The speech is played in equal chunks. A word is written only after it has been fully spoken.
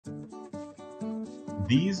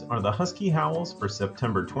These are the Husky Howls for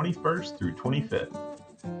September 21st through 25th.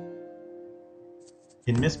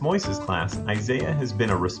 In Miss Moise's class, Isaiah has been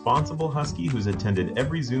a responsible Husky who's attended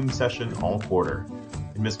every Zoom session all quarter.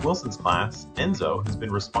 In Miss Wilson's class, Enzo has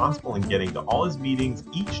been responsible in getting to all his meetings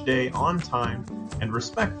each day on time and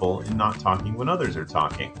respectful in not talking when others are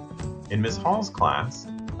talking. In Miss Hall's class,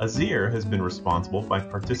 Azir has been responsible by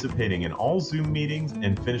participating in all Zoom meetings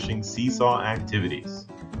and finishing seesaw activities.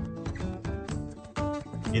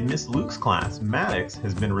 In Miss Luke's class, Maddox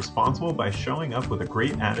has been responsible by showing up with a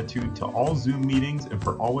great attitude to all Zoom meetings and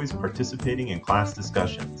for always participating in class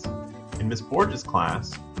discussions. In Miss Borges'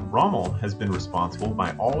 class, Rommel has been responsible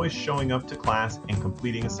by always showing up to class and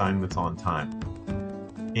completing assignments on time.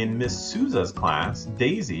 In Miss Souza's class,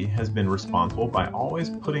 Daisy has been responsible by always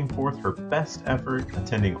putting forth her best effort,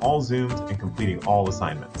 attending all Zooms and completing all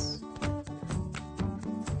assignments.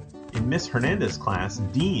 In Miss Hernandez's class,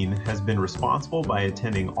 Dean has been responsible by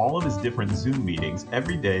attending all of his different Zoom meetings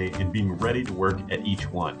every day and being ready to work at each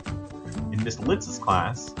one. In Miss Litz's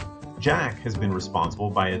class, Jack has been responsible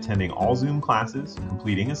by attending all Zoom classes,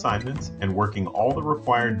 completing assignments, and working all the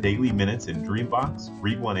required daily minutes in Dreambox,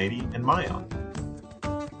 Read 180, and Mayan.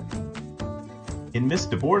 In Miss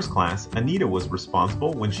DeBoer's class, Anita was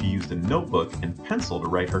responsible when she used a notebook and pencil to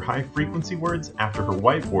write her high-frequency words after her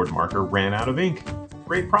whiteboard marker ran out of ink.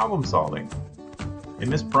 Great problem solving. In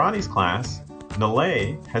Miss Parati's class,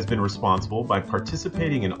 Nalay has been responsible by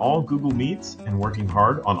participating in all Google Meets and working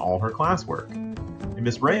hard on all her classwork. In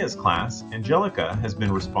Miss Reyes' class, Angelica has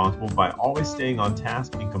been responsible by always staying on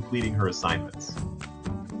task and completing her assignments.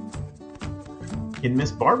 In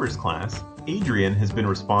Miss Barber's class, Adrian has been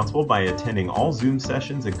responsible by attending all Zoom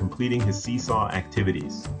sessions and completing his seesaw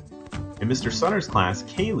activities. In Mr. Sutter's class,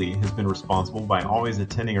 Kaylee has been responsible by always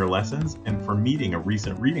attending her lessons and for meeting a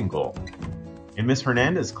recent reading goal. In Miss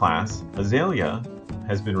Hernandez's class, Azalea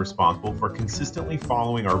has been responsible for consistently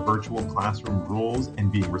following our virtual classroom rules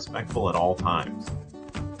and being respectful at all times.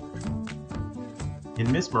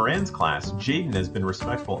 In Miss Moran's class, Jaden has been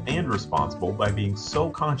respectful and responsible by being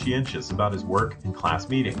so conscientious about his work and class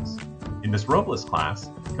meetings. In Miss Robles'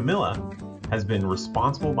 class, Camilla has been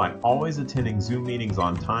responsible by always attending Zoom meetings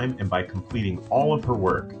on time and by completing all of her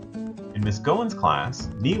work. In Miss Goen's class,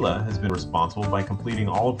 Neela has been responsible by completing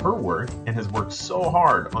all of her work and has worked so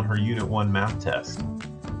hard on her Unit 1 math test.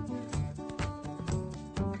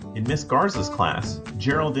 In Miss Garza's class,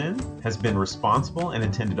 Geraldine has been responsible and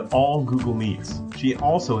attended all Google Meets. She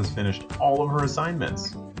also has finished all of her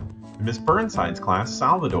assignments. In Miss Burnside's class,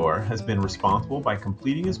 Salvador has been responsible by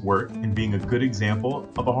completing his work and being a good example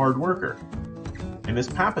of a hard worker. In Miss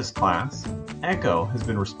Pappas' class, Echo has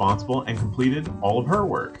been responsible and completed all of her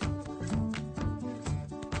work.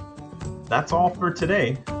 That's all for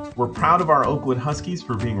today. We're proud of our Oakwood Huskies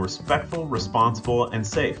for being respectful, responsible, and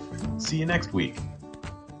safe. See you next week.